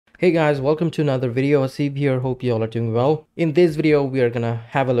Hey guys, welcome to another video. Hasib here. Hope you all are doing well. In this video, we are gonna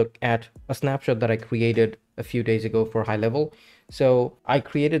have a look at a snapshot that I created a few days ago for GoHighLevel. So I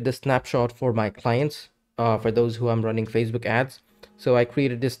created this snapshot for my clients, for those who I'm running Facebook ads. So I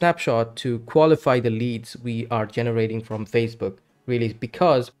created this snapshot to qualify the leads we are generating from Facebook, really,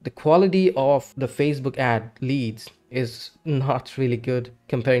 because the quality of the Facebook ad leads is not really good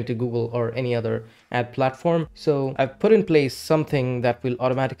comparing to Google or any other ad platform. So I've put in place something that will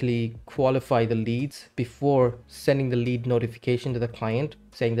automatically qualify the leads before sending the lead notification to the client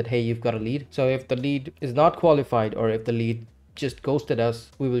saying that, hey, you've got a lead. So if the lead is not qualified, or if the lead just ghosted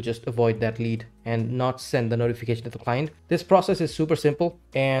us, we will just avoid that lead and not send the notification to the client. This process is super simple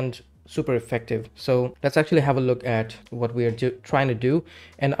and super effective. So let's actually have a look at what we are trying to do,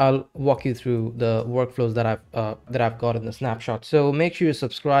 and I'll walk you through the workflows that I've got in the snapshot. So make sure you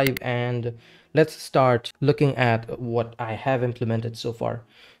subscribe and let's start looking at what I have implemented so far.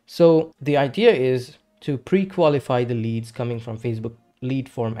 So the idea is to pre-qualify the leads coming from Facebook lead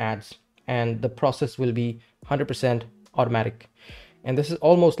form ads, and the process will be 100% automatic. And this is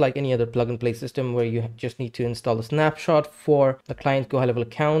almost like any other plug and play system where you just need to install a snapshot for the client GoHighLevel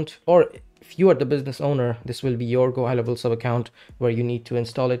account, or if you are the business owner, this will be your GoHighLevel sub account where you need to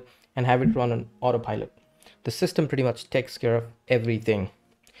install it and have it run on autopilot. The system pretty much takes care of everything.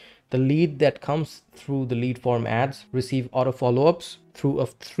 The lead that comes through the lead form ads receive auto follow-ups through a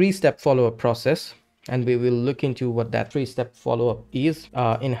 3-step follow-up process. And we will look into what that 3-step follow-up is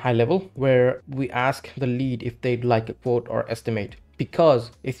in GoHighLevel, where we ask the lead if they'd like a quote or estimate. Because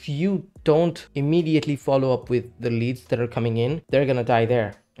if you don't immediately follow up with the leads that are coming in, they're gonna die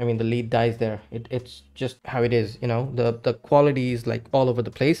there. I mean, the lead dies there. It's just how it is, you know. The quality is like all over the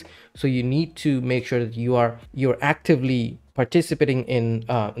place. So you need to make sure that you're actively participating in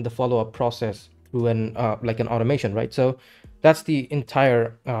the follow-up process through an like an automation, right? So that's the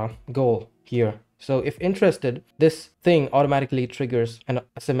entire goal here. So if interested, this thing automatically triggers an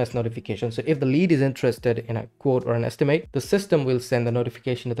SMS notification. So if the lead is interested in a quote or an estimate, the system will send the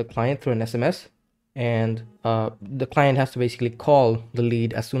notification to the client through an SMS, and the client has to basically call the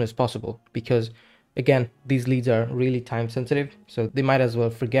lead as soon as possible, because again, these leads are really time sensitive. So they might as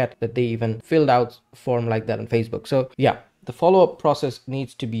well forget that they even filled out a form like that on Facebook. So yeah, the follow-up process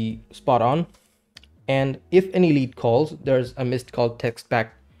needs to be spot on. And if any lead calls, there's a missed call text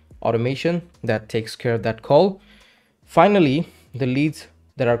back automation that takes care of that call. Finally, the leads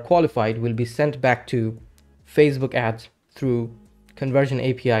that are qualified will be sent back to Facebook ads through conversion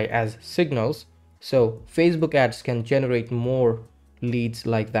API as signals. So Facebook ads can generate more leads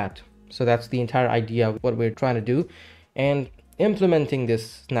like that. So that's the entire idea of what we're trying to do. And implementing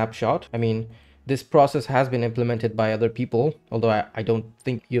this snapshot, I mean, this process has been implemented by other people, although I don't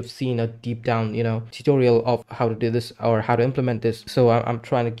think you've seen a deep down, tutorial of how to do this or how to implement this. So I'm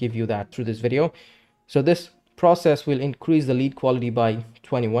trying to give you that through this video. So this process will increase the lead quality by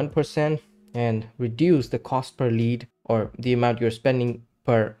 21% and reduce the cost per lead, or the amount you're spending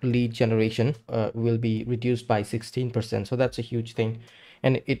per lead generation will be reduced by 16%. So that's a huge thing.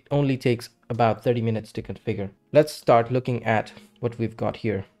 And it only takes about 30 minutes to configure. Let's start looking at what we've got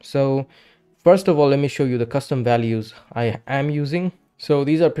here. So first of all, let me show you the custom values I am using. So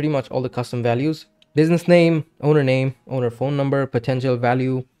these are pretty much all the custom values: business name, owner phone number, potential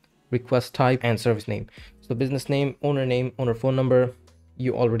value, request type, and service name. So business name, owner phone number,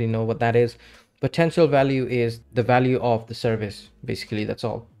 you already know what that is. Potential value is the value of the service, basically, that's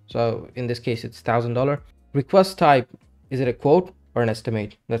all. So in this case, it's $1,000. Request type, is it a quote or an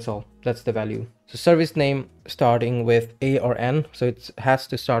estimate? That's all. That's the value. So service name starting with A or N. So it has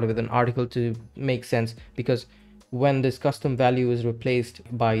to start with an article to make sense, because when this custom value is replaced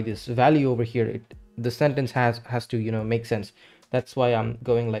by this value over here, the sentence has to, make sense. That's why I'm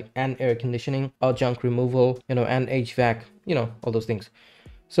going like an air conditioning, or junk removal, an HVAC, all those things.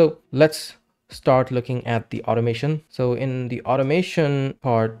 So let's start looking at the automation. So in the automation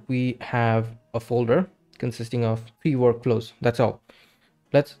part, we have a folder consisting of 3 workflows. That's all.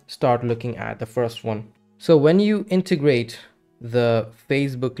 Let's start looking at the first one. So when you integrate the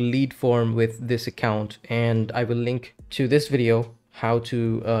Facebook lead form with this account, and I will link to this video how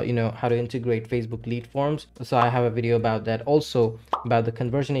to how to integrate Facebook lead forms. So I have a video about that. Also about the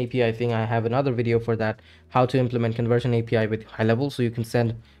conversion API thing, I have another video for that, how to implement conversion API with GoHighLevel so you can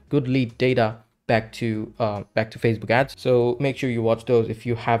send good lead data back to Facebook ads. So make sure you watch those if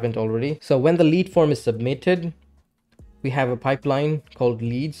you haven't already. So when the lead form is submitted, we have a pipeline called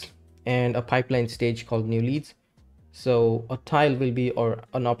leads and a pipeline stage called new leads. So a tile will be, or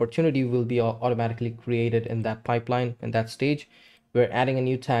an opportunity will be automatically created in that pipeline, in that stage. We're adding a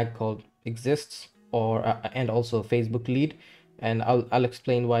new tag called exists, or and also Facebook lead. and I'll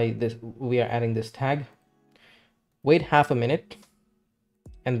explain why we are adding this tag. Wait half a minute,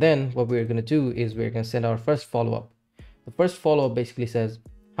 and then what we're going to do is we're going to send our first follow-up. The first follow-up basically says,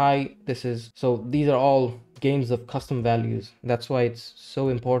 hi, these are all games of custom values. That's why it's so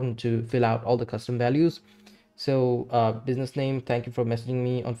important to fill out all the custom values. So business name, thank you for messaging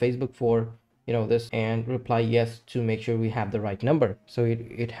me on Facebook for this, and reply yes to make sure we have the right number. So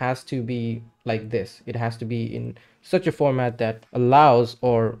it has to be like this. It has to be in such a format that allows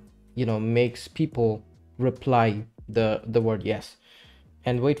or makes people reply the word yes,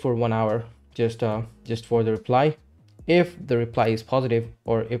 and wait for 1 hour just for the reply. If the reply is positive,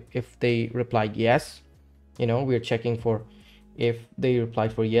 or if they replied yes, we're checking for if they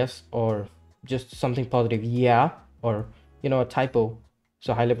replied for yes or just something positive, yeah, or a typo.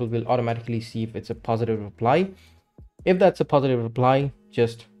 So HighLevel will automatically see if it's a positive reply. If that's a positive reply,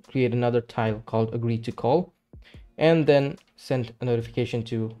 just create another tile called agree to call, and then send a notification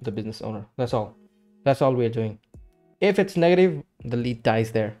to the business owner. That's all we're doing. If it's negative, the lead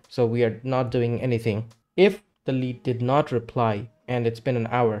dies there, so we are not doing anything. If the lead did not reply and it's been an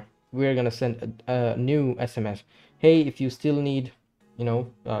hour, we're gonna send a new SMS. Hey, if you still need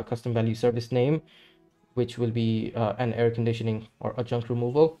custom value service name, which will be an air conditioning or a junk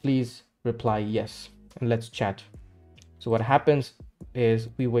removal, please reply yes, and let's chat. So what happens is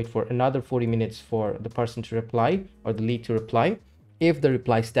we wait for another 40 minutes for the person to reply, or the lead to reply. If the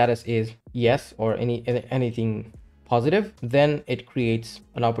reply status is yes or anything positive, then it creates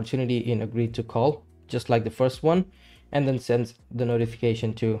an opportunity in agree to call, just like the first one, and then sends the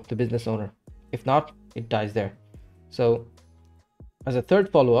notification to the business owner. If not, it dies there. So as a third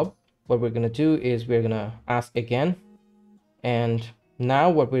follow-up, what we're going to do is we're going to ask again, and now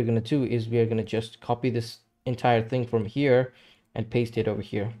what we're going to do is we're going to just copy this entire thing from here and paste it over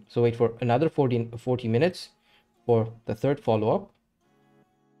here. So wait for another 40 minutes for the third follow-up,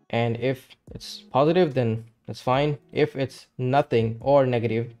 and if it's positive, then that's fine. If it's nothing or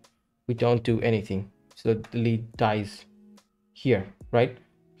negative, we don't do anything, so the lead dies here, right?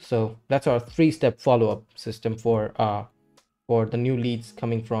 So that's our 3-step follow-up system for the new leads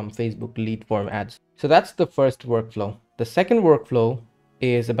coming from Facebook lead form ads. So that's the first workflow. The second workflow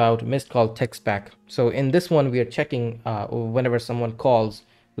is about missed call text back. So in this one, we are checking whenever someone calls,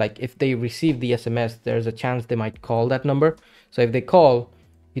 like if they receive the SMS, there's a chance they might call that number. So if they call,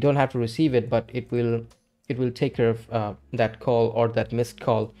 you don't have to receive it, but it will take care of that call or that missed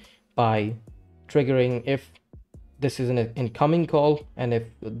call by triggering if this is an incoming call, and if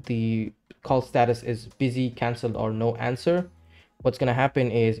the call status is busy, canceled, or no answer. What's going to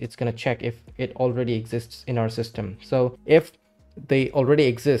happen is it's going to check if it already exists in our system. So if they already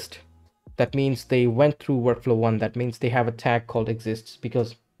exist, that means they went through workflow 1. That means they have a tag called exists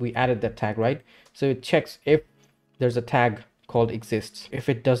because we added that tag, right? So it checks if there's a tag called exists. If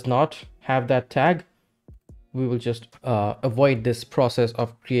it does not have that tag, we will just avoid this process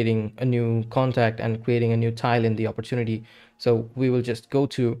of creating a new contact and creating a new tile in the opportunity. So we will just go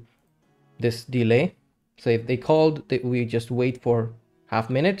to this delay. So if they called, we just wait for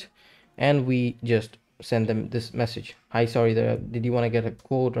half minute, and we just send them this message. Hi, sorry, did you want to get a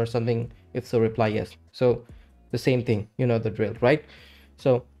quote or something? If so, reply yes. So the same thing, you know the drill, right?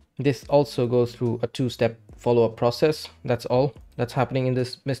 So this also goes through a 2-step follow-up process. That's all that's happening in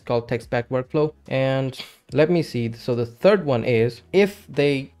this missed call text back workflow. And let me see. So the third one is if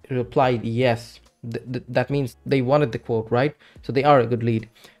they replied yes, that means they wanted the quote, right? So they are a good lead.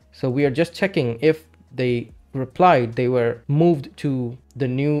 So we are just checking if they replied, they were moved to the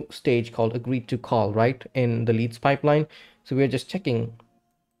new stage called agreed to call, right, in the leads pipeline. So we are just checking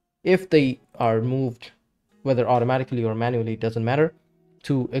if they are moved, whether automatically or manually, doesn't matter,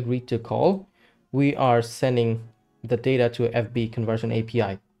 to agree to call. We are sending the data to FB conversion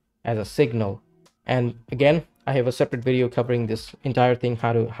API as a signal. And again, I have a separate video covering this entire thing,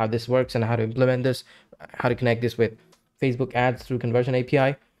 how this works and how to implement this, how to connect this with Facebook ads through conversion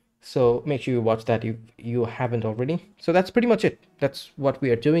API. So make sure you watch that if you haven't already. So that's pretty much it. That's what we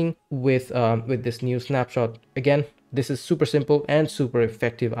are doing with this new snapshot. Again, this is super simple and super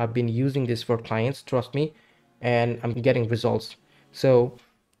effective. I've been using this for clients, trust me, and I'm getting results. So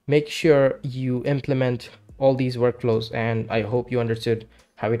make sure you implement all these workflows, and I hope you understood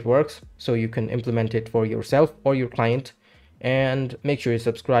how it works so you can implement it for yourself or your client. And make sure you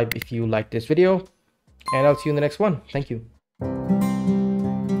subscribe if you like this video, and I'll see you in the next one. Thank you.